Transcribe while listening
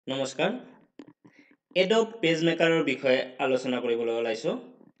নমস্কাৰ এডব পেজমেকাৰৰ বিষয়ে আলোচনা কৰিবলৈ ওলাইছো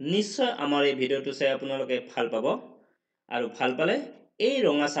নিশ্চয় আমাৰ এই ভিডিঅ'টো চাই আপোনালোকে ভাল পাব আৰু ভাল পালে এই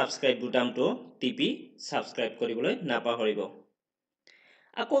ৰঙা সাবস্ক্ৰাইব বুটামটো টিপি সাবস্ক্ৰাইব কৰিবলৈ নাপাহৰিব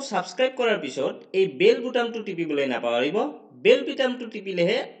আকৌ সাবস্ক্ৰাইব কৰাৰ পিছত এই বেল বুটামটো টিপিবলৈ নাপাহৰিব বেল বুটামটো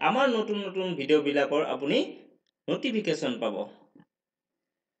টিপিলেহে আমাৰ নতুন নতুন ভিডিঅ'বিলাকৰ আপুনি নটিফিকেশন পাব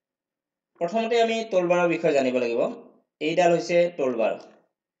প্ৰথমতে আমি টুলবাৰৰ বিষয়ে জানিব লাগিব এইডাল হৈছে টুলবাৰ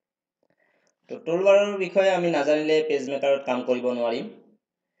তো টুলবাৰৰ বিষয়ে আমি নাজানিলে পেজমেকাৰত কাম কৰিব নোৱাৰিম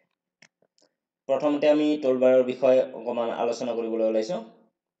প্ৰথমতে আমি টুলবাৰৰ বিষয়ে অকমান আলোচনা কৰিবলৈ ওলাইছো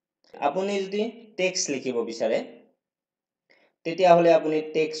আপুনি যদি টেক্সট লিখিব বিচাৰে তেতিয়া হলে আপুনি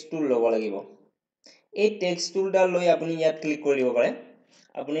টেক্সট টুল ল'ব লাগিব এই টেক্সট টুলডাল লৈ আপুনি ইয়াত ক্লিক কৰি দিব পাৰে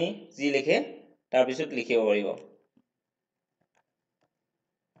আপুনি যি লিখে তাৰ পিছত লিখিব পাৰিব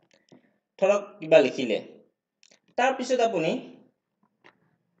ধৰক কিবা লিখিলে তাৰ পিছত আপুনি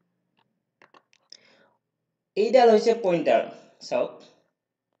এইডাল হৈছে পইণ্টাৰ চাওক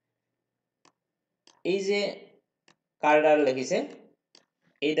এই যে কাৰ্ডাল লিখিছে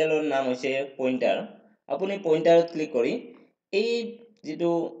এইডালৰ নাম হৈছে পইণ্টাৰ আপুনি পইণ্টাৰত ক্লিক কৰি এই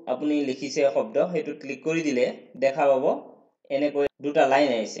যেটো আপুনি লিখিছে শব্দ হেতু ক্লিক কৰি দিলে দেখা পাব এনেকৈ দুটা লাইন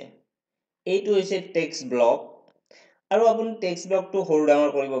আহিছে এইটো হৈছে টেক্সট ব্লক আৰু আপুনি টেক্সট ব্লকটো সৰু ডাঙৰ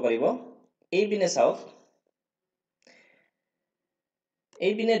কৰিব পাৰিব এই পিনে চাওক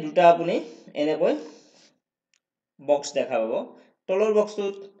এই পিনে দুটা আপুনি এনেকৈ বক্স দেখা পাব তলৰ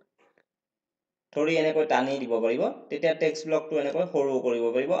বক্সটোত ধৰি এনেকৈ টানি দিব পাৰিব তেতিয়া টেক্সট ব্লকটো এনেকৈ সৰু কৰিব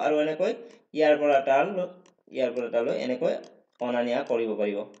পাৰিব আৰু এনেকৈ ইয়াৰ পৰা তালৈ এনেকৈ অনানিয়া কৰিব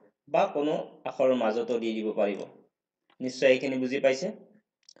পাৰিব বা কোনো আখৰৰ মাজতো দি দিব পাৰিব নিশ্চয় এইখিনি বুজি পাইছে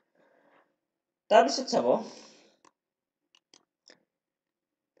তাৰ পিছত চাব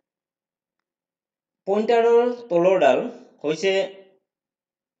পইণ্টাৰৰ তলৰডাল হৈছে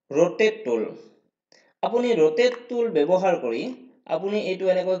ৰোটেট টুল আপুনি ৰোটেট টুল ব্যৱহাৰ কৰি আপুনি এইটো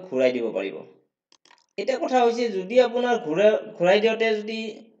এনেকৈ ঘূৰাই দিব পাৰিব এটা কথা হৈছে যদি আপোনাৰ ঘূৰাই দিওতে যদি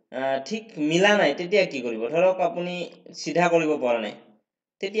ঠিক মিলা নাই তেতিয়া কি কৰিব ধৰক আপুনি সিধা কৰিব পৰা নাই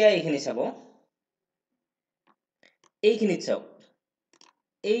তেতিয়া এইখিনি চাব এইখিনিত চাওক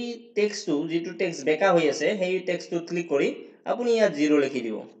এই টেক্সটটো যেটো টেক্সট বেকা হৈ আছে সেই টেক্সটটো ক্লিক কৰি আপুনি ইয়াত 0 লিখি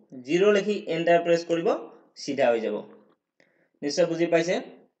দিব 0 লিখি এন্টাৰ প্ৰেছ কৰিব সিধা হৈ যাব নিশ্চয় বুজি পাইছে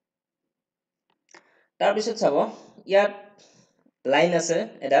তাৰ পিছত চাব ইয়াত লাইন আছে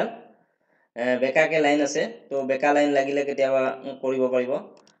এডাল বেকাকে লাইন আছে তো বেকা লাইন লাগিলে কেতিয়াবা কৰিব পাৰিব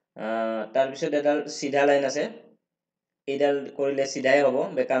তাৰ পিছত এডাল সিধা লাইন আছে এইডাল কৰিলে সিধাই হ'ব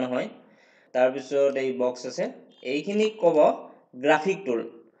বেকা নহয় তাৰ পিছত এই বক্স আছে এইখিনি ক'ব গ্ৰাফিক টুল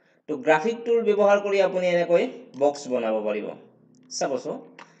তো গ্ৰাফিক টুল ব্যৱহাৰ কৰি আপুনি এনেকৈ বক্স বনাব পাৰিব চাবছো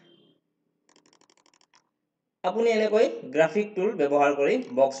আপুনি এনেকৈ গ্ৰাফিক টুল ব্যৱহাৰ কৰি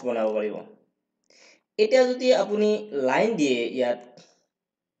বক্স বনাব পাৰিব এতিয়া যদি আপুনি লাইন দিয়ে ইয়াত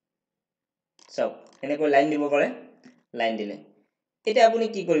চাওক এনেকৈ লাইন দিব পাৰে লাইন দিলে এতিয়া আপুনি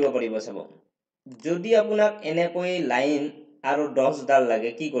কি কৰিব পাৰিব চাব যদি আপোনাক এনেকৈ লাইন আৰু 10 ডাল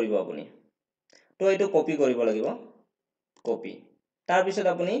লাগে কি কৰিব আপুনি তো এটো কপি কৰিব লাগিব কপি তাৰ পিছত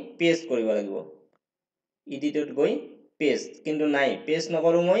আপুনি পেষ্ট কৰিব লাগিব এডিটত গৈ পেষ্ট কিন্তু নাই পেষ্ট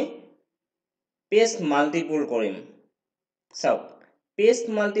নকৰো মই পেষ্ট মাল্টিপল কৰিম চাওক পেষ্ট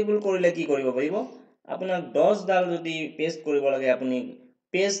মাল্টিপল কৰিলে কি কৰিব পাৰিব আপোনাক 10 ডাল যদি পেষ্ট কৰিব লাগে আপুনি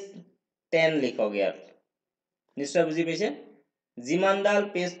পেষ্ট 10 লিখক ইয়াত নিশ্চয় বুজি পাইছে যিমান ডাল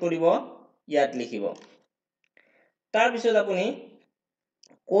পেষ্ট কৰিব ইয়াত লিখিব তাৰ পিছত আপুনি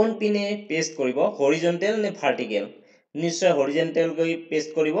কোন পিনে পেষ্ট কৰিব হৰিজন্টেল নে ভাৰ্টিকেল নিশ্চয় হৰিজন্টেল গৈ পেষ্ট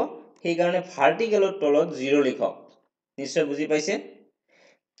কৰিব সেই কাৰণে ভাৰ্টিকেলৰ তলত 0 লিখক নিশ্চয় বুজি পাইছে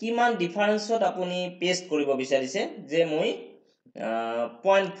কিমান ডিফাৰেন্সত আপুনি পেষ্ট কৰিব বিচাৰিছে যে মই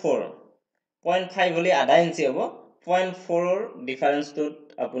 0.4 0.5 হলে আধা ইঞ্চি হ'ব 0.4 ৰ ডিফাৰেন্সটোত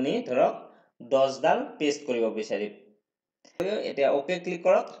আপুনি ধৰক 10 ডাল পেষ্ট কৰিব বিচাৰিব এতিয়া ওকে ক্লিক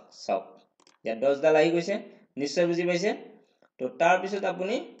কৰক চাওক ইয়াত 10 ডাল আহি গৈছে নিশ্চয় বুজি পাইছে তো তাৰ পিছত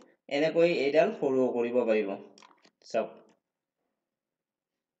আপুনি এনেকৈ এইডাল সৰু কৰিব পাৰিব চাওক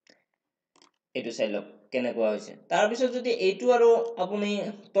এটো চাই লওক কেনেকুৱা হৈছে তাৰ পিছত যদি এইটো আৰু আপুনি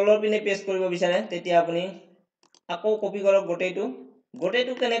তলৰ পিনে পেষ্ট কৰিব বিচাৰে তেতিয়া আপুনি আকৌ কপি কৰক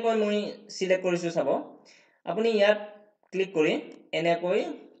গোটেইটো কেনেকৈ মই সিলেক্ট কৰিছো চাব আপুনি ইয়াত ক্লিক কৰি এনেকৈ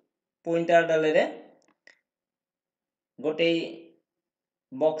পইণ্টাৰ ডালেৰে গোটেই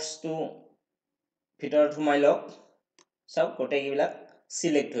বক্সটো ভিতৰত সোমাই লওক চাওক গোটেইবিলাক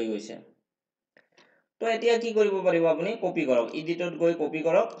সিলেক্ট হৈ গৈছে তো এতিয়া কি কৰিব পাৰিব আপুনি কপি কৰক এডিটত গৈ কপি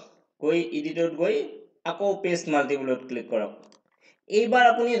কৰক গৈ এডিটত গৈ আকৌ পেষ্ট মাল্টিপলত ক্লিক কৰক এইবাৰ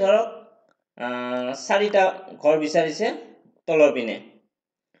আপুনি ধৰক 4টা ঘৰ বিচাৰিছে তলৰ পিনে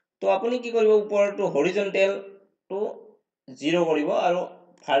তো আপুনি কি কৰিব ওপৰটো হৰিজন্টেল টু 0 কৰিব আৰু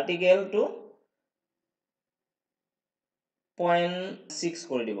ভাৰ্টিকেল টু 0.6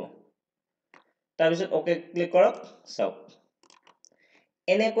 কৰি দিব তাৰ পিছত ওকে ক্লিক কৰক চাওক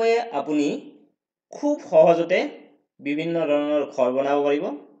এনেকৈ আপুনি খুব সহজতে বিভিন্ন ধৰণৰ ঘৰ বনাব পাৰিব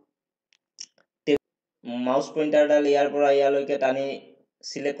মাউস পইণ্টাৰডাল ইয়াৰ পৰা ইয়ালৈকে টানি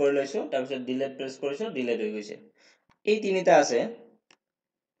সিলেক্ট কৰি লৈছো তাৰ পিছত ডিলিট প্ৰেছ কৰিছো ডিলিট হৈ গৈছে এই তিনিটা আছে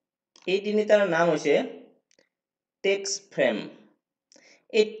এই তিনিটাৰ নাম হৈছে টেক্সট ফ্ৰেম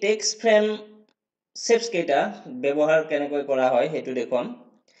এই টেক্সট ফ্ৰেম শেপস কেইটা ব্যৱহাৰ কেনেকৈ কৰা হয় হেতু দেখুৱাম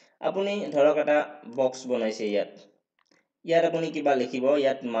আপুনি ধৰক এটা বক্স বনাইছে ইয়াত আপুনি কিবা লিখিব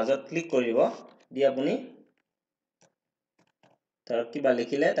ইয়াত মাজত ক্লিক কৰিব দি আপুনি ধৰক কিবা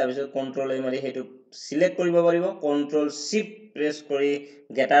লিখিলে তাৰ পিছত কন্ট্ৰোল এ মাৰি হেতু সিলেক্ট কৰিব পাৰিব কন্ট্ৰোল শিফট প্ৰেছ কৰি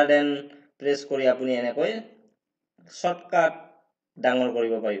গ্ৰেটাৰ দেন প্ৰেছ কৰি আপুনি এনেকৈ শৰ্টকাট ডাঙৰ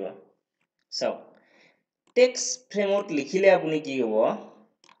কৰিব পাৰিব চাওক টেক্সট ফ্ৰেমত লিখিলে আপুনি কি হ'ব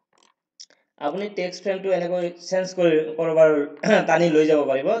আপুনি টেক্সট ফ্ৰেমটো এনেকৈ চেঞ্জ কৰি কৰবাৰ টানি লৈ যাব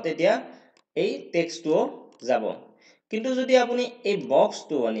পাৰিব তেতিয়া এই টেক্সটটো যাব কিন্তু যদি আপুনি এই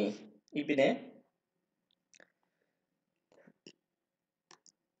বক্সটো আনি ইপিনে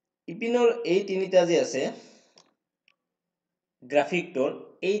ইপিনৰ এই তিনিটা যে আছে গ্ৰাফিকটোৰ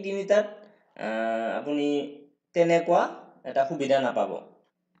এই তিনিটাত আপুনি তেনেকুৱা এটা সুবিধা নাপাব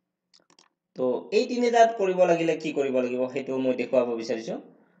তো এই তিনিটাত কৰিব লাগিলে কি কৰিব লাগিব হেতু মই দেখুৱাব বিচাৰিছো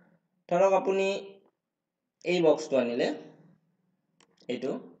ধৰক আপুনি এই বক্সটো আনিলে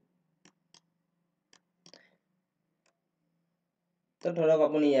এইটো তো ধৰক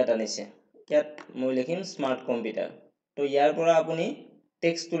আপুনি ইয়াত আনিছে ইয়াত মই লিখিম স্মাৰ্ট কম্পিউটাৰ তো ইয়াৰ পৰা আপুনি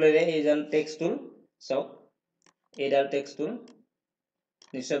টেক্সট টুলেৰে এইজন টেক্সট টুল চাওক এইডাল টেক্সট টুল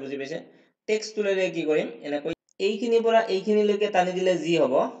নিশ্চয় বুজি পাইছে টেক্সট টুলেৰে কি কৰিম এনেকৈ এইখিনিৰ পৰা এইখিনিলৈকে টানি দিলে যি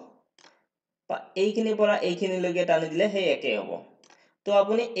হ'ব এইখিনিৰ পৰা এইখিনিলৈকে টানি দিলে সেই একে হ'ব তো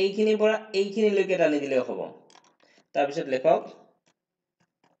আপুনি এইখিনিৰ পৰা এইখিনিলৈকে টানি দিলে হ'ব তাৰ পিছত লেখক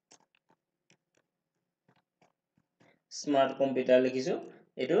স্মাৰ্ট কম্পিউটাৰ লিখিছো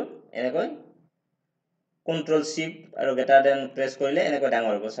এটো এনেকৈ কন্ট্ৰোল শিফট আৰু গ্ৰেটাৰ দেন প্ৰেছ কৰিলে এনেকৈ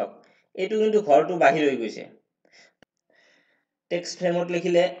ডাঙৰ হ'ব চাওক এইটো কিন্তু ঘৰটো বাহিৰ হৈ গৈছে টেক্সট ফ্ৰেমত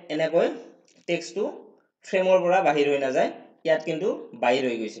লিখিলে এনেকৈ টেক্সটটো ফ্ৰেমৰ পৰা বাহিৰ হৈ নাযায় ইয়াত কিন্তু বাহিৰ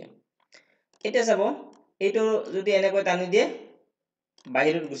হৈ গৈছে এটা চাব এইটো যদি এনেকৈ টানি দিয়ে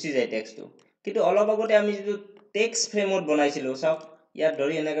বাহিৰত গুচি যায় টেক্সটটো কিন্তু অলপ আগতে আমি যেটো টেক্সট ফ্ৰেমত বনাইছিলো চাওক ইয়াত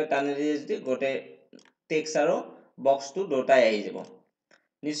ধৰি এনেকৈ টানি দিয়ে যদি গোটে টেক্সট আৰু বক্সটো দুটাই আহি যাব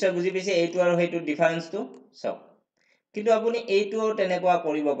নিশ্চয় বুজি পাইছে এইটো আৰু হেতু ডিফাৰেন্সটো চাওক কিন্তু আপুনি এইটো তেনেকুৱা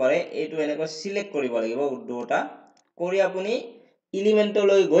কৰিব পাৰে এইটো এনেকৈ সিলেক্ট কৰিব লাগিব দুটা কৰি আপুনি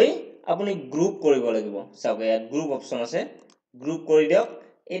এলিমেন্টলৈ গৈ আপুনি গ্ৰুপ কৰিব লাগিব চাওক ইয়াত গ্ৰুপ অপচন আছে গ্ৰুপ কৰি দিয়ক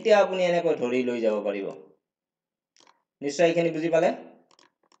এতিয়া আপুনি এনেকৈ ধৰি লৈ যাব পাৰিব নিশ্চয় এখিনি বুজি পালে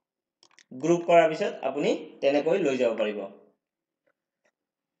গ্ৰুপ কৰাৰ পিছত আপুনি তেনেকৈ লৈ যাব পাৰিব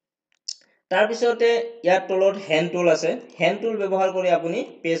তাৰ পিছতে ইয়াত তলত হ্যান্ড টুল আছে হ্যান্ড টুল ব্যৱহাৰ কৰি আপুনি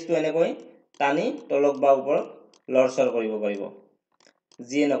পেজটো এনেকৈ টানি তলক বা ওপৰত লৰচৰ কৰিব পাৰিব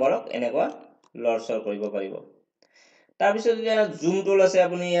যিয়ে নকৰক এনেকুৱা লৰচৰ কৰিব পাৰিব তাৰ পিছত এতিয়া জুম টুল আছে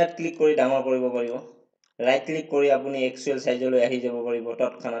আপুনি ইয়াত ক্লিক কৰি ডাঙৰ কৰিব পাৰিব ৰাইট ক্লিক কৰি আপুনি এক্সুৱেল সাইজলৈ আহি যাব পাৰিব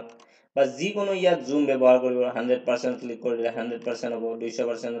তৎক্ষণাত বা যিকোনো ইয়াত জুম ব্যৱহাৰ কৰিব 100% ক্লিক কৰিলে 100% হ'ব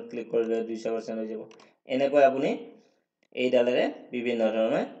 200% ক্লিক কৰিলে 200% হৈ যাব এনেকৈ আপুনি এইডালেৰে বিভিন্ন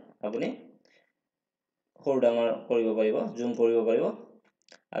ধৰণে আপুনি সৰু ডাঙৰ কৰিব পাৰিব জুম কৰিব পাৰিব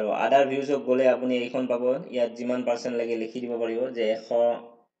আৰু আদাৰ ভিউজক গলে আপুনি এইখন পাব ইয়াত যিমান পাৰ্চেন্ট লাগে লিখি দিব পাৰিব যে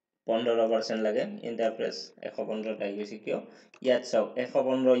 115% লাগে ইন্টাৰপ্ৰেছ 115 টাই গৈছে কিয় ইয়াত চাওক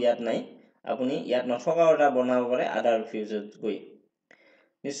 115 ইয়াত নাই আপুনি ইয়াত নথকা এটা বনাব পাৰে আদাৰ ভিউজত গৈ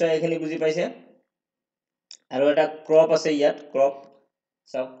নিশ্চয় এখিনি বুজি পাইছে আৰু এটা ক্ৰপ আছে ইয়াত ক্ৰপ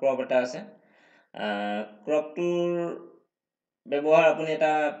চাওক ক্ৰপ এটা আছে ক্ৰপটোৰ ব্যৱহাৰ আপুনি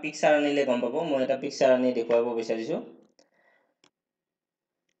এটা পিকচাৰ আনিলে গম পাব মই এটা পিকচাৰ আনি দেখুৱাব বিচাৰিছো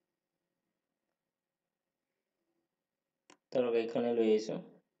ধৰক এইখনে লৈ আহিছো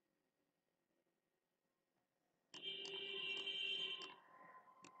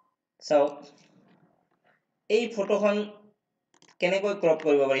চাওক এই ফটোখন কেনেকৈ ক্ৰপ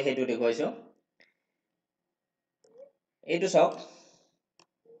কৰিব পাৰি হেতু দেখুৱাইছো এইটো চাওক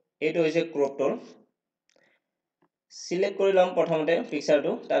এইটো হৈছে ক্ৰপ টুল সিলেক্ট কৰি লম প্ৰথমতে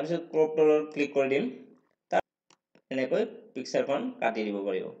পিকচাৰটো তাৰ পিছত ক্ৰপ টুলত ক্লিক কৰি দিম তাৰ এনেকৈ পিকচাৰখন কাটি দিব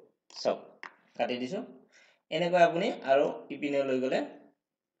পাৰিব চাওক কাটি দিছো এনেকৈ আপুনি আৰু ইপিনে লৈ গলে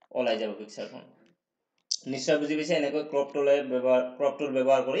ওলাই যাব পিকচাৰখন নিশ্চয় বুজি পাইছে এনেকৈ ক্ৰপ টুল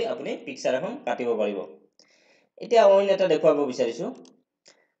ব্যৱহাৰ কৰি আপুনি পিকচাৰ এখন কাটিব পাৰিব এতিয়া অইন এটা দেখুৱাব বিচাৰিছো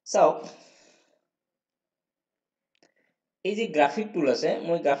চাওক এই যে গ্ৰাফিক টুল আছে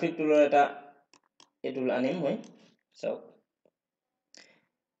মই গ্ৰাফিক টুলৰ এটা এই টুল আনিম মই চাওক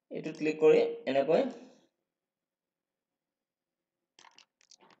এইটো ক্লিক কৰি এনেকৈ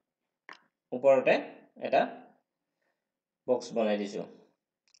ওপৰতে এটা বক্স বনাই দিছো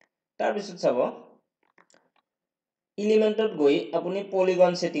তাৰ পিছত চাব এলিমেন্টত গৈ আপুনি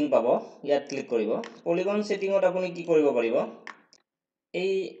পলিগন সেটিং পাব ইয়াত ক্লিক কৰিব পলিগন সেটিংত আপুনি কি কৰিব পাৰিব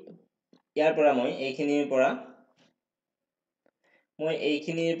এই ইয়াৰ পৰা মই এইখিনিৰ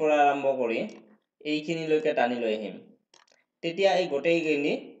পৰা আৰম্ভ কৰি এইখিনিলৈকে টানি লৈ আহিম তেতিয়া এই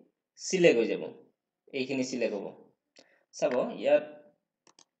গোটেইখিনি সিলেক্ট হৈ যাব এইখিনি সিলেক্ট হ'ব চাব ইয়াত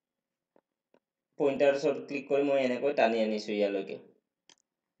পইন্টাৰছত ক্লিক কৰি মই এনেকৈ টানি আনিছো ইয়ালৈকে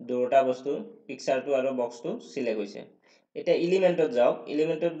দুটা বস্তু পিকচাৰটো আৰু বক্সটো সিলেক্ট হৈছে এটা এলিমেন্টত যাওক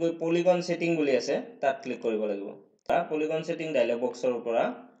এলিমেন্টত গৈ পলিগন সেটিং বুলি আছে তাত ক্লিক কৰিব লাগিব তাৰ পলিগন সেটিং ডায়লগ বক্সৰ পৰা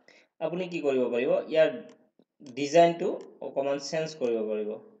আপুনি কি কৰিব পাৰিব ইয়াৰ ডিজাইনটো অকমান চেঞ্জ কৰিব পাৰিব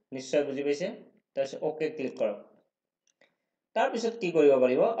নিশ্চয় বুজি পাইছে তাৰপিছত ওকে ক্লিক কৰক তাৰ পিছত কি কৰিব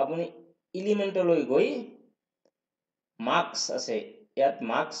পাৰিব আপুনি এলিমেন্টলৈ গৈ মাৰ্কস আছে ইয়াত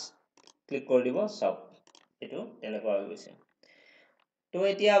মাৰ্কস ক্লিক কৰি দিব চাওক এটো এনেকুৱা হৈ গৈছে তো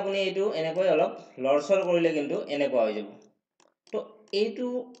এতিয়া আপুনি এটো এনেকৈ অলপ লৰচৰ কৰিলে কিন্তু এনেকুৱা হৈ যাব তো এইটো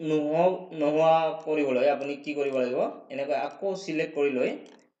নোহোৱা কৰিবলৈ আপুনি কি কৰিব লাগিব এনেকৈ আকৌ সিলেক্ট কৰি লৈ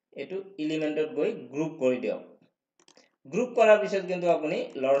এটো এলিমেন্টত গৈ গ্ৰুপ কৰি দিয়ক গ্ৰুপ কৰাৰ পিছত কিন্তু আপুনি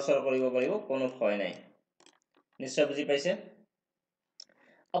লৰচৰ কৰিব পাৰিব কোনো ভয় নাই নিশ্চয় বুজি পাইছে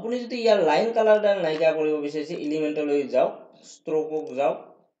আপুনি যদি ইয়াৰ লাইন কালাৰ ডাল নাইকা কৰিব বিচাৰিছে এলিমেন্টলৈ যাওক ষ্ট্ৰোকক যাওক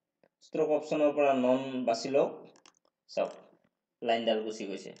ষ্ট্ৰোক অপশনৰ পৰা নন বাছি লওক চাওক লাইন ডাল গুছি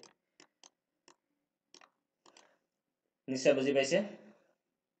গৈছে নিশ্চয় বুজি পাইছে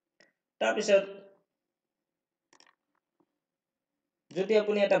তাৰ পিছত যদি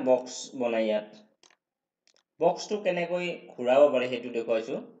আপুনি এটা বক্স বনাই ইয়াত বক্সটো কেনেকৈ ঘূৰাব পাৰে হেতু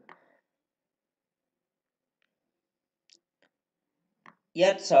দেখুৱাইছো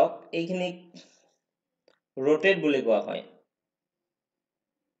ইয়াত চাওক এইখিনি rotate বুলি কোৱা হয়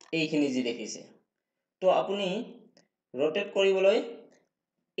এইখিনি যি দেখিছে তো আপুনি rotate কৰিবলৈ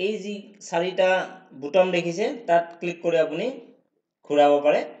এই যি চাৰিটা বুটন দেখিছে তাত ক্লিক কৰি আপুনি ঘূৰাব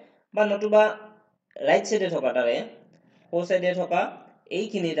পাৰে বা নতুবা ৰাইট সাইডে থকা তাৰে সো সাইডে থকা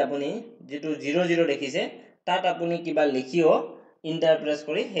এইখিনিত আপুনি যেটো 00 দেখিছে তাত আপুনি কিবা লিখিও ইন্টাৰ প্ৰেছ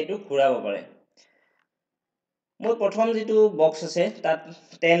কৰি হেতু ঘূৰাব পাৰে মই প্ৰথম যেটো বক্স আছে তাত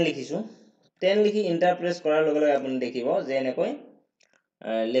 10 লিখিছো 10 লিখি ইন্টাৰ প্ৰেছ কৰাৰ লগে লগে আপুনি দেখিব যে এনেকৈ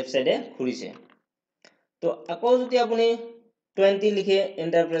লেফট সাইডে ঘূৰিছে তো আকৌ যদি আপুনি 20 লিখে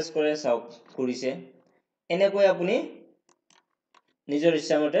এন্টাৰ প্ৰেছ কৰে চাওক ঘূৰিছে এনেকৈ আপুনি নিজৰ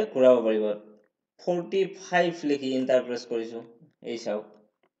ইচ্ছামতে ঘূৰাব পাৰিব 45 লিখি এন্টাৰ প্ৰেছ কৰিছো এই চাওক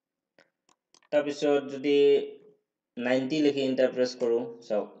তাৰ পিছত যদি 90 লিখি এন্টাৰ প্ৰেছ কৰো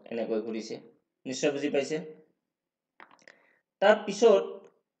চাওক এনেকৈ ঘূৰিছে নিশ্চয় বুজি পাইছে তাৰ পিছত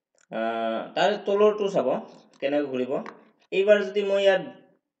তাৰ তলৰটো চাব কেনেকৈ ঘূৰিব এইবাৰ যদি মই ইয়াত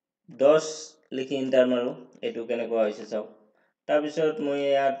 10 লিখি এন্টাৰ মাৰো এটো কেনেকুৱা হৈছে চাওক তাৰ পিছত মই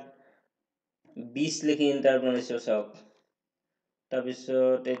ইয়াত 20 লিখি এন্টাৰ মাৰিছো চাওক তাৰ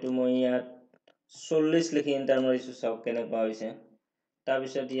পিছত এটো মই ইয়াত 40 লিখি এন্টাৰ মাৰিছো চাওক কেনেকুৱা হৈছে তাৰ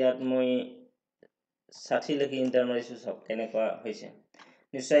পিছত ইয়াত মই 60 লিখি এন্টাৰ মাৰিছো চাওক কেনেকুৱা হৈছে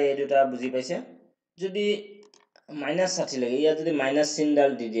নিশ্চয় এই দুটা বুজি পাইছে যদি -60 লাগে ইয়াত যদি মাইনাস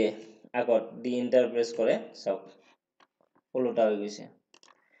চিনডাল দি দিয়ে আগত দি এন্টাৰ প্ৰেছ কৰে চাওক ওলোটা হৈ গৈছে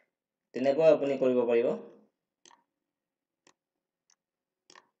তেনেকৈ আপুনি কৰিব পাৰিব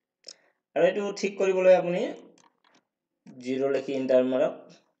আৰু এটো ঠিক কৰিবলৈ আপুনি 0 লিখি এন্টাৰ মাৰক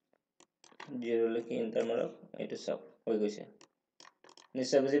 0 লিখি এন্টাৰ মাৰক এটো চাওক হৈ গৈছে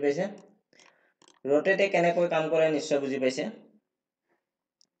নিশ্চয় বুজি পাইছে rotate কেনেকৈ কাম কৰে নিশ্চয় বুজি পাইছে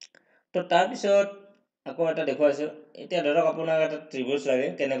তো তাৰ পিছত আকৌ এটা দেখুৱাইছো এতিয়া ধৰক আপোনাক এটা ত্ৰিভুজ লাগে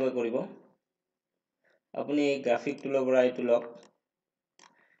কেনেকৈ কৰিব আপুনি গ্ৰাফিক টুলৰ পৰা এইটো লওক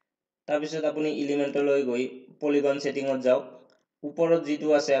তাৰ পিছত আপুনি এলিমেন্টলৈ গৈ পলিগন সেটিংত যাওক ওপৰত যেটো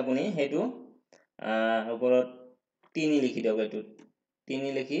আছে আপুনি হেতু ওপৰত 3 লিখি দিয়ক এটো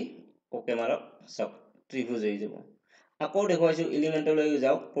 3 লিখি ওকে মাৰক চাওক ত্ৰিভুজ হৈ যাব আকৌ দেখুৱাইছো এলিমেন্টলৈ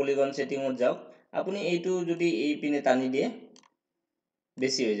যাওক পলিগন সেটিংত যাওক আপুনি এইটো যদি এই পিনে টানি দিয়ে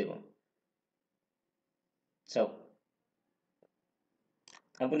বেছি হৈ যাব চাওক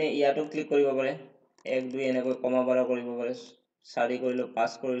আপুনি ইয়াতো ক্লিক কৰিব পাৰে 1 2 এনেকৈ কমা বাৰা কৰিব পাৰে 4 কৰিলো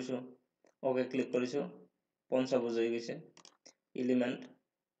 5 কৰিছো ওকে ক্লিক কৰিছো পঞ্চভুজ হৈ গৈছে এলিমেন্ট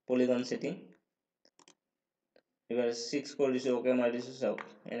পলিগন সেটিং এবাৰ 6 কৰি দিছো ওকে মাৰি দিছো চাওক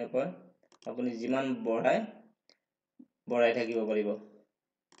এনেকৈ আপুনি যিমান বঢ়াই থাকিব পাৰিব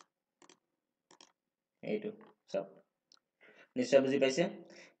এইটো সব নিশ্চয় বুজি পাইছে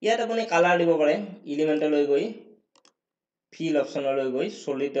ইয়াত আপুনি কালাৰ দিব পাৰে এলিমেন্টলৈ গৈ ফিল অপশনলৈ গৈ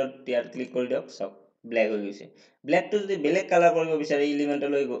সলিডত ইয়াত ক্লিক কৰি দিয়ক সব ব্ল্যাক হৈ গৈছে ব্ল্যাকটো যদি বেলেগ কালাৰ কৰিব বিচাৰে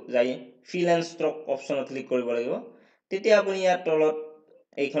এলিমেন্টলৈ যাই ফিল এন্ড ষ্ট্ৰোক অপশনত ক্লিক কৰিব লাগিব তেতিয়া আপুনি ইয়াত তলত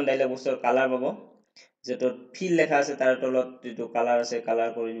এইখন ডায়লগ বক্সৰ কালাৰ পাব যেটো ফিল লেখা আছে তাৰ তলত যেটো কালাৰ আছে কালাৰ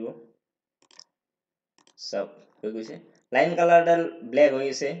কৰি দিব সব হৈ গৈছে লাইন কালাৰডাল ব্ল্যাক হৈ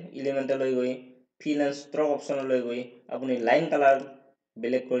আছে এলিমেন্টলৈ গৈ ফিল এন্ড ষ্ট্ৰোক অপশনলৈ গৈ আপুনি লাইন কালাৰ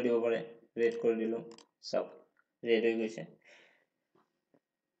বেলেগ কৰি দিব পাৰে ৰেড কৰি দিলো সব ৰেড হৈ গৈছে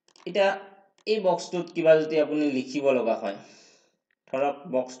এটা এই বক্সটোত কিবা যদি আপুনি লিখিব লগা হয় ধৰক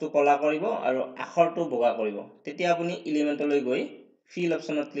বক্সটো কলা কৰিব আৰু আখৰটো বগা কৰিব তেতিয়া আপুনি এলিমেন্টলৈ গৈ ফিল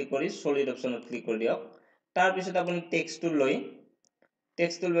অপশনত ক্লিক কৰি সলিড অপশনত ক্লিক কৰি দিয়ক তাৰ পিছত আপুনি টেক্সট টুল লৈ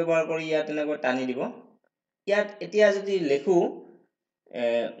টেক্সট টুল ব্যৱহাৰ কৰি ইয়াত এনেকৈ টানি দিব ইয়াত এতিয়া যদি লেখো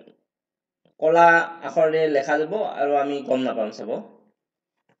কলা আখৰে লেখা যাব আৰু আমি গম নাপাম চাব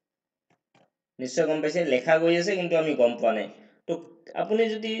নিশ্চয় গম পাইছে লেখা গৈ আছে কিন্তু আমি গম পোৱা নাই তো আপুনি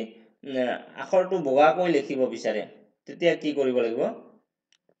যদি আখৰটো বগাকৈ লিখিব বিচাৰে তেতিয়া কি কৰিব লাগিব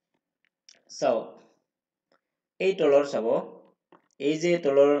চাও এই তলৰ চাব এই যে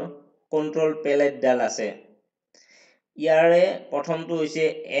তলৰ কন্ট্ৰোল প্যালেট ডাল আছে ইয়াৰে প্ৰথমটো হৈছে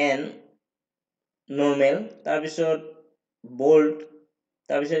এন নৰ্মেল তাৰ পিছত বোল্ড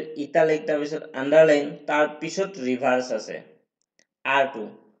তাৰ পিছত ইটালিক তাৰ পিছত আন্ডাৰলাইন তাৰ পিছত ৰিভাৰ্স আছে R2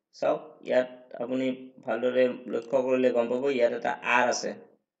 চাও ইয়াত আপুনি ভালদৰে লক্ষ্য কৰিলে গম পাব ইয়াত এটা R আছে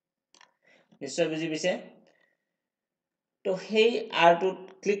নিশ্চয় বুজি পাইছে তো সেই R2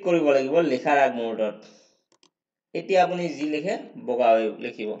 ক্লিক কৰিব লাগিব লেখাৰ আগ মুহূৰ্তত এতিয়া আপুনি যি লিখে বগা হৈ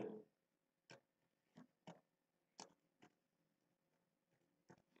লিখিব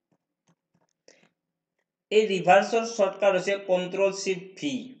এই ৰিভাৰ্সৰ শৰ্টকাট হৈছে কন্ট্ৰোল শিফট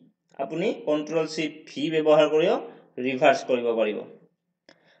ভি আপুনি কন্ট্ৰোল শিফট ভি ব্যৱহাৰ কৰিও ৰিভাৰ্স কৰিব পাৰিব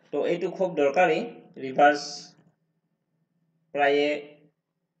তো এইটো খুব দৰকাৰী ৰিভাৰ্স প্ৰায়ে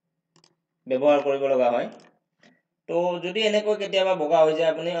ব্যৱহাৰ কৰিব লগা হয় তো যদি এনেকৈ কেতিয়াবা বগা হৈ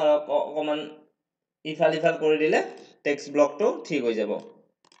যায় আপুনি অকমান ইফাল ইফাল কৰি দিলে টেক্সট ব্লকটো ঠিক হৈ যাব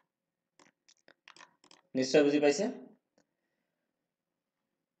নিশ্চয় বুজি পাইছে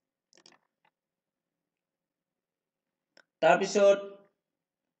তাৰ পিছত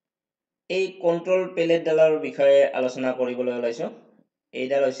এই কন্ট্ৰোল প্যালেট ডালৰ বিষয়ে আলোচনা কৰিবলৈ ওলাইছো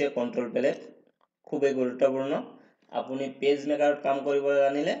এইডাল হৈছে কন্ট্ৰোল প্যালেট খুবেই গুৰুত্বপূৰ্ণ আপুনি পেজ মেকাৰত কাম কৰিব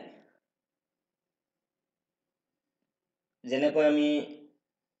জানিলে যেনেকৈ আমি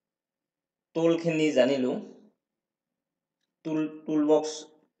টুলখিনি জানিলো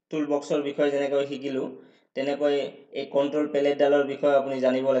টুল বক্সৰ বিষয়ে যেনেকৈ শিকিলো তেনেকৈ এই কন্ট্ৰোল প্যালেট ডালৰ বিষয়ে আপুনি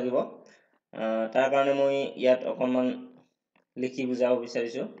জানিব লাগিব তাৰ কাৰণে মই ইয়াত অকমান লিখি বুজাব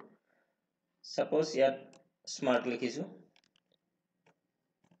বিচাৰিছো সাপোজ ইয়াত স্মাৰ্ট লিখিছো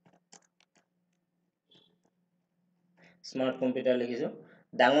স্মাৰ্ট কম্পিউটাৰ লিখিছো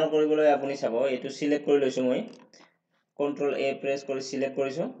ডাঙৰ কৰিবলৈ আপুনি চাব এটো সিলেক্ট কৰি লৈছো মই কন্ট্ৰোল A প্ৰেছ কৰি সিলেক্ট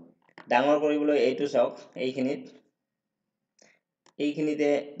কৰিছো ডাঙৰ কৰিবলৈ এইটো চাওক এইখিনিতে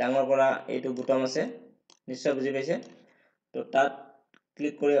ডাঙৰ কৰা এইটো বুটাম আছে নিশ্চয় বুজি পাইছে তো তাত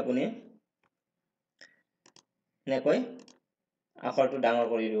ক্লিক কৰি আপুনি এনেকৈ আখৰটো ডাঙৰ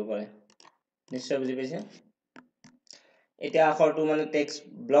কৰি দিব পাৰে নিশ্চয় বুজি পাইছে এতিয়া আখৰটো মানে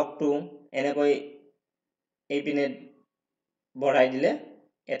টেক্সট ব্লকটো এনেকৈ এইপিনে বঢ়াই দিলে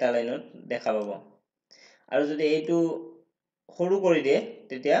এটা লাইনত দেখা পাব আৰু যদি এইটো সৰু কৰি দিয়ে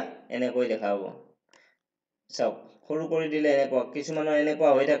তেতিয়া এনেকৈ দেখা পাব চাওক সৰু কৰি দিলে এনেকুৱা কিছুমানৰ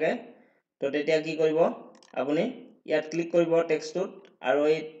এনেকুৱা হৈ থাকে তো তেতিয়া কি কৰিব আপুনি ইয়াত ক্লিক কৰিব টেক্সটত আৰু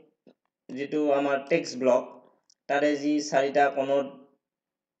এই যেটো আমাৰ টেক্সট ব্লক তাৰে যি চাৰিটা কোণত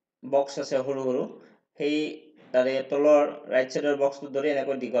বক্স আছে সৰু সৰু সেই তাৰে তলৰ ৰাইট সাইডৰ বক্সটো ধৰি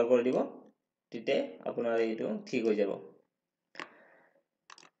এনেকৈ দীঘল কৰি দিব তেতিয়া আপোনাৰ এইটো ঠিক হৈ যাব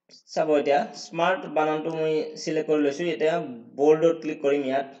চাব এতিয়া স্মাৰ্ট বানানটো মই সিলেক্ট কৰি লৈছো এতিয়া বোল্ডত ক্লিক কৰিম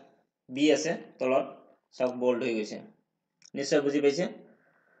ইয়াত বি আছে তলত সব বোল্ড হৈ গৈছে নিশ্চয় বুজি পাইছে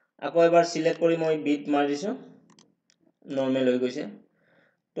আকৌ এবাৰ সিলেক্ট কৰি মই বিট মাৰি দিছো নৰমাল হৈ গৈছে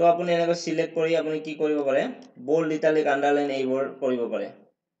তো আপুনি এনেকৈ সিলেক্ট কৰি আপুনি কি কৰিব পাৰে বোল্ড ইটালিক আন্ডাৰলাইন এইবোৰ কৰিব পাৰে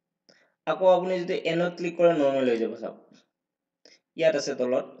আকৌ আপুনি যদি এনত ক্লিক কৰে নরমাল হৈ যাব সব ইয়াত আছে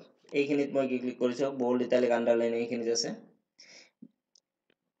তলত এইখিনিত মই কি ক্লিক কৰিছো বোল্ড ইটালিক আন্ডাৰলাইন এইখিনিত আছে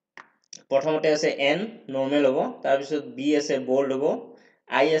প্ৰথমতে আছে এন নৰমাল হ'ব তাৰ পিছত বি আছে বোল্ড হ'ব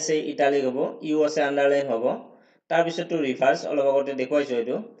আই আছে ইটালিক হ'ব ইউ আছে আন্ডাৰলাইন হ'ব তাৰ পিছতটো ৰিভাৰ্স অলপ আগতে দেখুৱাইছো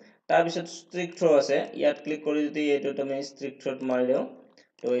এটো তাৰ পিছত ষ্ট্ৰিক থ্ৰো আছে ইয়াত ক্লিক কৰি যদি এটো তুমি ষ্ট্ৰিক থ্ৰোত মাৰি দিও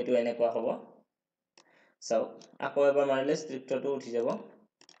তো এটো এনেকুৱা হ'ব চাও আকৌ এবাৰ মাৰিলে ষ্ট্ৰিক থ্ৰোটো উঠি যাব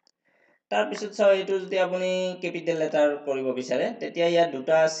তাৰ পিছত চাও এইটো যদি আপুনি ক্যাপিটেল লেটাৰ কৰিব বিচাৰে তেতিয়া ইয়াত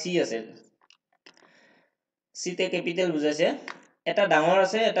দুটা সি আছে সিতে ক্যাপিটেল বুজাইছে এটা ডাঙৰ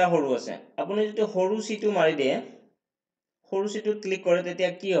আছে এটা সৰু আছে আপুনি যদি সৰু সিটো মাৰি দিয়ে সৰু সিটো ক্লিক কৰে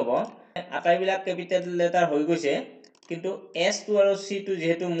তেতিয়া কি হ'ব আটাইবিলাক ক্যাপিটেল লেটাৰ হৈ গৈছে কিন্তু এস টো আৰু সি টো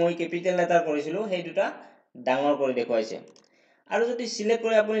যেহেতু মই ক্যাপিটেল লেটাৰ কৰিছিলো সেই দুটা ডাঙৰ কৰি দেখুৱাইছে আৰু যদি সিলেক্ট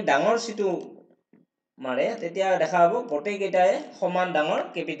কৰি আপুনি ডাঙৰ সিটো মাৰে তেতিয়া দেখা হ'ব গোটেই কেইটাই সমান ডাঙৰ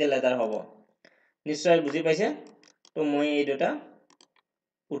ক্যাপিটেল লেটাৰ হ'ব নিশ্চয় বুজি পাইছে তো মই এই দুটা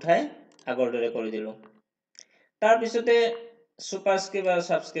উঠাই আগৰ দৰে কৰি দিলো তাৰ পিছতে সুপাৰস্ক্ৰিপ্ট আৰু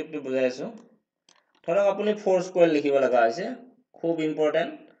সাবস্ক্ৰিপ্ট বুজাই আছো ধৰক আপুনি ফ'ৰ স্কয়াৰ লিখিব লগা হৈছে খুব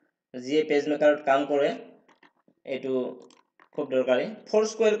ইম্পৰ্টেন্ট যিয়ে পেজ মেকাৰত কাম কৰে এইটো খুব দৰকাৰী ফ'ৰ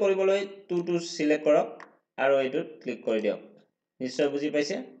স্কয়াৰ কৰিবলৈ 2 টো সিলেক্ট কৰক আৰু এইটোত ক্লিক কৰি দিয়ক নিশ্চয় বুজি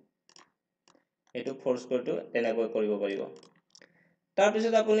পাইছে এইটো ফ'ৰ স্কয়াৰটো তেনেকৈ কৰিব পাৰিব তাৰ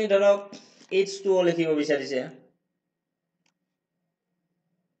পিছত আপুনি ধৰক h2o লিখিব বিচাৰিছে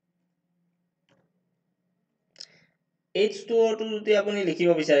h2o টো যদি আপুনি লিখিব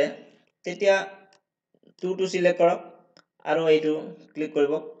বিচাৰে তেতিয়া 2 টো সিলেক্ট কৰক আৰু এইটো ক্লিক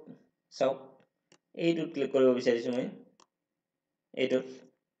কৰিব চাওক এইটো ক্লিক কৰিব বিচাৰিছো মই এইটো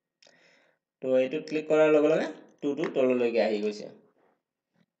তো এইটো ক্লিক কৰাৰ লগে লগে 2 টো তললৈকে আহি গৈছে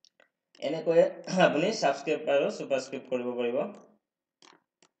এনেকৈ আপুনি সাবস্ক্ৰাইব আৰু সুপাৰস্ক্ৰিপ্ট কৰিব পাৰিব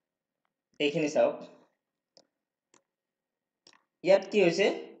এইখিনি চাওক ইয়াত কি হৈছে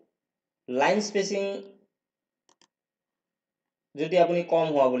লাইন স্পেচিং যদি আপুনি কম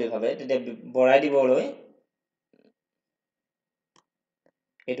হোৱা বুলি ভাবে তেতিয়া বঢ়াই দিবলৈ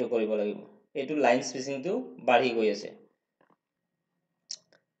এটো কৰিব লাগিব এটো লাইন স্পেচিংটো বাঢ়ি গৈ আছে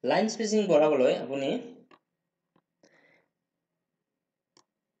লাইন স্পেচিং বঢ়াবলৈ আপুনি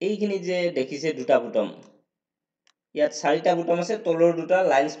এইখিনি যে দেখিছে দুটা বুটাম ইয়াত চাৰিটা বুটাম আছে তলৰ দুটা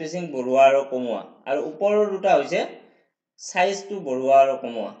লাইন স্পেচিং বঢ়োৱা আৰু কমোৱা আৰু ওপৰৰ দুটা হৈছে সাইজটো বঢ়োৱা আৰু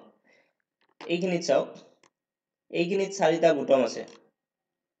কমোৱা এইখিনিত চাওক এইখিনিত চাৰিটা বুটাম আছে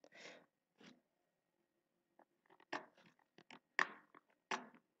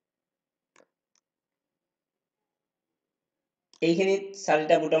এইখিনিত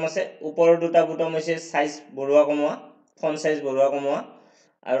চাৰিটা বুটাম আছে ওপৰৰ দুটা বুটাম হৈছে সাইজ বঢ়োৱা কমোৱা ফন্ট সাইজ বঢ়োৱা কমোৱা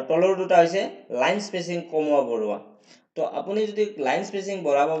আৰু তলৰ দুটা হৈছে লাইন স্পেচিং কমোৱা বঢ়োৱা তো আপুনি যদি লাইন স্পেচিং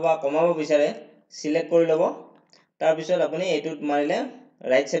বঢ়াব বা কমাব বিচাৰে সিলেক্ট কৰি লব তাৰ পিছত আপুনি এইটোত মাৰিলে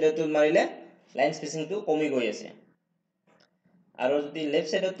ৰাইট সাইডত মাৰিলে লাইন স্পেচিংটো কমি গৈ আছে আৰু যদি লেফট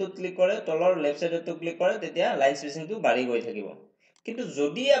সাইডত ক্লিক কৰে তলৰ লেফট সাইডত ক্লিক কৰে তেতিয়া লাইন স্পেচিংটো বাঢ়ি গৈ থাকিব কিন্তু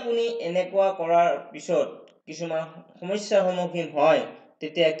যদি আপুনি এনেকুৱা কৰাৰ পিছত কিছুমান সমস্যাৰ সন্মুখীন হয়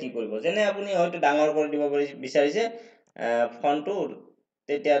তেতিয়া কি কৰিব যেনে আপুনি হয়তো ডাঙৰ কৰি দিব বিচাৰিছে ফন্টটো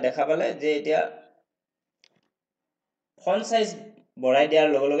তেতিয়া দেখা পালে যে এতিয়া ফন্ট সাইজ বঢ়াই দিয়াৰ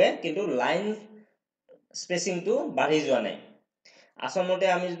লগে লগে কিন্তু লাইন স্পেচিংটো বাঢ়ি যোৱা নাই আসলতে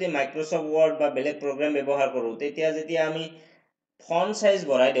আমি যদি মাইক্ৰসফট ওয়াৰ্ড বা বেলেগ প্ৰগ্ৰাম ব্যৱহাৰ কৰো তেতিয়া যেতিয়া আমি ফন্ট সাইজ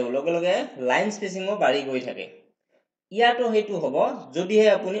বঢ়াই দিও লগে লগে লাইন স্পেচিংও বাঢ়ি গৈ থাকে ইয়াতো হেতু হ'ব যদিহে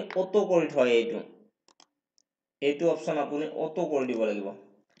আপুনি অটো কৰি থয় এইটো অপচন আপুনি অটো কৰি দিব লাগিব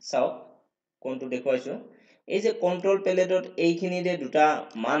চাওক কোনটো দেখুৱাইছো এই যে কন্ট্ৰোল প্যালেটত এইখিনিৰে দুটা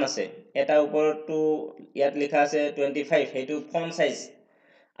মান আছে এটা ওপৰটো ইয়াত লিখা আছে 25 হেতু ফন্ট সাইজ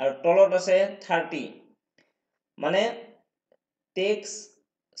আৰু তলত আছে 30 মানে টেক্সট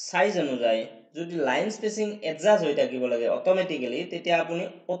সাইজ অনুযায়ী যদি লাইন স্পেচিং এডজাস্ট হৈ থাকিব লাগে অটোমেটিক্যালি তেতিয়া আপুনি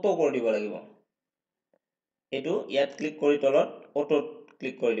অটো কৰি দিব লাগিব এটো ইয়াত ক্লিক কৰি তলত অটো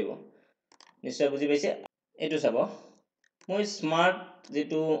ক্লিক কৰি দিব নিশ্চয় বুজি পাইছে এটো চাব মই স্মাৰ্ট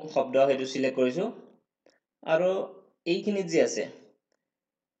যেটো শব্দ হেতু সিলেক্ট কৰিছো আৰু এইখিনিত যে আছে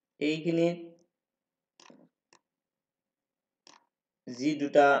এইখিনিত যি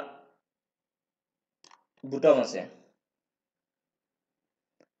দুটা বুটাম আছে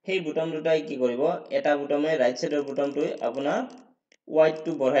সেই বুটাম দুটাই কি কৰিব এটা বুটামে ৰাইট সাইডৰ বুটামটো আপোনাৰ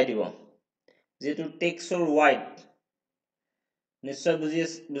ওয়াইডটো বঢ়াই দিব যেটো টেক্সটৰ ওয়াইড নিশ্চয়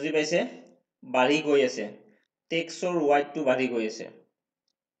বুজি পাইছে বাঢ়ি গৈ আছে টেক্সটৰ ওয়াইডটো বাঢ়ি গৈ আছে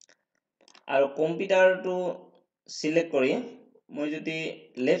আৰু কম্পিউটাৰটো সিলেক্ট কৰি মই যদি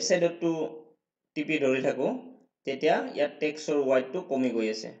লেফট সাইডটো টিপি ধৰি থাকো তেতিয়া ইয়াত টেক্সটৰ ওয়াইডটো কমি গৈ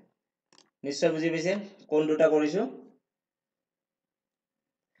আছে নিশ্চয় বুজি পাইছে কোন দুটা কৰিছো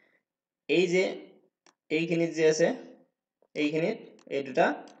এই যে এইখিনিত যে আছে এইখিনিত এই দুটা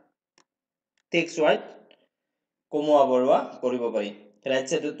টেক্সট ওয়াইড কমোৱা বঢ়োৱা কৰিব পাৰি ৰাইট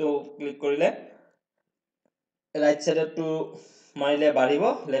সাইডটো ক্লিক কৰিলে ৰাইট সাইডটো মাৰিলে বাঢ়িব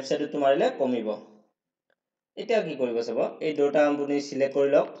লেফট সাইডটো মাৰিলে কমিব এতিয়া কি কৰিব চাব এই দুটা আপুনি সিলেক্ট কৰি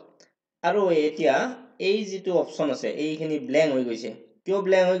লওক আৰু এতিয়া এই যেটো অপচন আছে এইখিনি ব্ল্যাঙ্ক হৈ গৈছে কিয়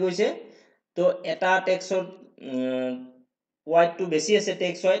ব্ল্যাঙ্ক হৈ গৈছে তো এটা টেক্সট ৱাইডটো বেছি আছে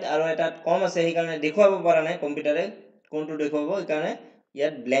টেক্সট ৱাইড আৰু এটাত কম আছে সেইকাৰণে দেখুৱাব পৰা নাই কম্পিউটাৰে কোনটো দেখুৱাব সেইকাৰণে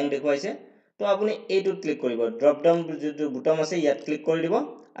ইয়াত ব্লেংক দেখুৱাইছে তো আপুনি এইটোত ক্লিক কৰিব ড্ৰপ ডাউন যিটো বুটাম আছে ইয়াত ক্লিক কৰি দিব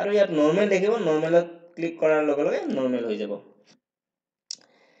আৰু ইয়াত নৰ্মেল দেখিব নৰ্মেলত ক্লিক কৰাৰ লগে লগে নৰ্মেল হৈ যাব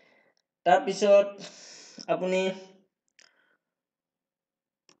তাৰ পিছত আপুনি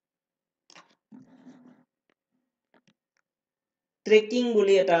ট্ৰেকিং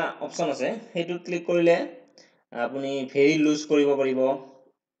বুলি এটা অপচন আছে সেইটো ক্লিক কৰিলে আপুনি ভেৰি লুজ কৰিব পাৰিব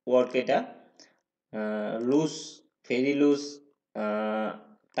ৱৰ্ড কেইটা loose very loose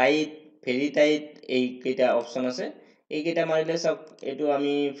tight very tight এই কেইটা অপচন আছে এই কেইটা মাৰিলে সব এইটো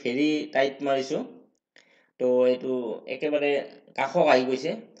আমি ভেৰি টাইট মাৰিছো তো এইটো একেবাৰে কাখক আহি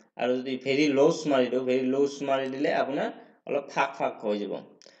গৈছে আৰু যদি ভেৰি লুজ মাৰি দিও ভেৰি লুজ মাৰি দিলে আপোনাৰ অলপ ফাক ফাক হৈ যাব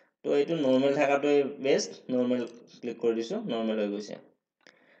তো এইটো নৰ্মেল থাকাটোৱে বেষ্ট নৰ্মেল ক্লিক কৰি দিছো নৰ্মেল হৈ গৈছে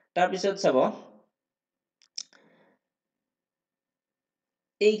তাৰ পিছত চাব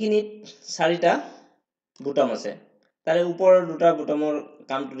এইখিনিত চাৰিটা বুটাম আছে তাৰে ওপৰৰ দুটা বুটামৰ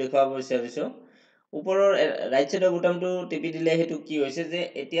কামটো দেখুৱাব বিচাৰিছো ওপৰৰ ৰাইট সাইডৰ বুটামটো টিপি দিলে হেতু কি হৈছে যে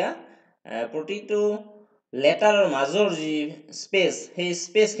এতিয়া প্ৰতিটো লেটাৰৰ মাজৰ যি স্পেস সেই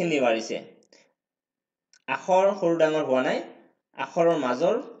স্পেসখিনি বাঢ়িছে আখৰ সৰু ডাঙৰ হোৱা নাই আখৰৰ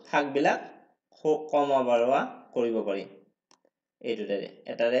মাজৰ ফাকবিলাক কমা বঢ়োৱা কৰিব পাৰি এইটোৰে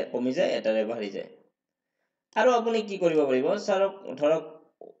এটাৰে কমি যায় এটাৰে বাঢ়ি যায় আৰু আপুনি কি কৰিব পাৰিব স্যাৰক ধৰক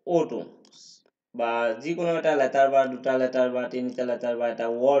ওটো বা যিকোনো এটা লেটাৰ বা দুটা লেটাৰ বা তিনিটা লেটাৰ বা এটা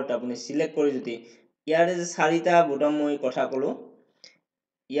ওয়াৰ্ড আপুনি সিলেক্ট কৰি যদি ইয়াৰে যে চাৰিটা বুটাম মই কথা কলো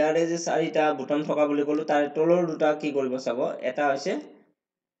ইয়াৰে যে চাৰিটা বুটাম থকা বুলি কলো তাৰ তলৰ দুটা কি কৰিব চাব এটা হৈছে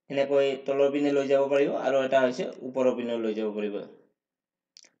এনেকৈ তলৰ পিনে লৈ যাব পাৰিব আৰু এটা হৈছে ওপৰৰ পিনে লৈ যাব পাৰিব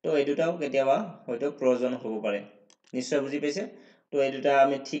তো এই দুটাও কেতিয়াবা হয়তো প্ৰয়োজন হ'ব পাৰে নিশ্চয় বুজি পাইছে তো এই দুটা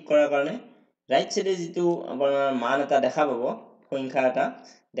আমি ঠিক কৰাৰ কাৰণে ৰাইট সাইডে যেটো আপোনাৰ মান এটা দেখা পাব সংখ্যা এটা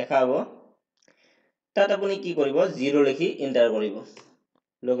দেখা পাব তাত আপুনি কি কৰিব 0 লিখি এন্টাৰ কৰিব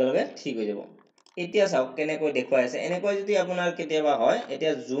লগে লগে ঠিক হৈ যাব এতিয়া চাওক কেনেকৈ দেখুৱাই আছে এনেকৈ যদি আপোনাৰ কেতিয়াবা হয়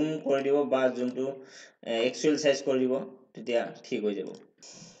এতিয়া জুম কৰি দিব বা জুমটো এক্সেল সাইজ কৰি দিব তেতিয়া ঠিক হৈ যাব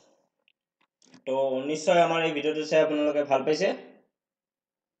তো নিশ্চয় আমাৰ এই ভিডিওটো চাই আপোনালোকে ভাল পাইছে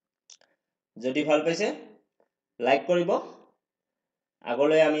যদি ভাল পাইছে লাইক কৰিব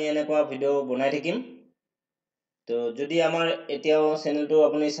আগলৈ আমি এনেকুৱা ভিডিও বনাই থাকিম তো যদি আমাৰ এতিয়াও চেনেলটো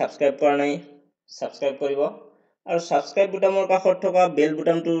আপুনি সাবস্ক্ৰাইব কৰা নাই সাবস্ক্ৰাইব কৰিব আৰু সাবস্ক্ৰাইব বুটামৰ কাষত থকা বেল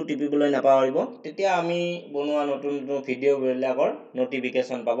বুটামটো টিপিবলৈ নাপাহৰিব তেতিয়া আমি বনোৱা নতুন নতুন ভিডিওবিলাকৰ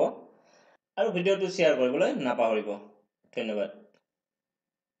নটিফিকেশন পাব আৰু ভিডিওটো শেয়াৰ কৰিবলৈ নাপাহৰিব ধন্যবাদ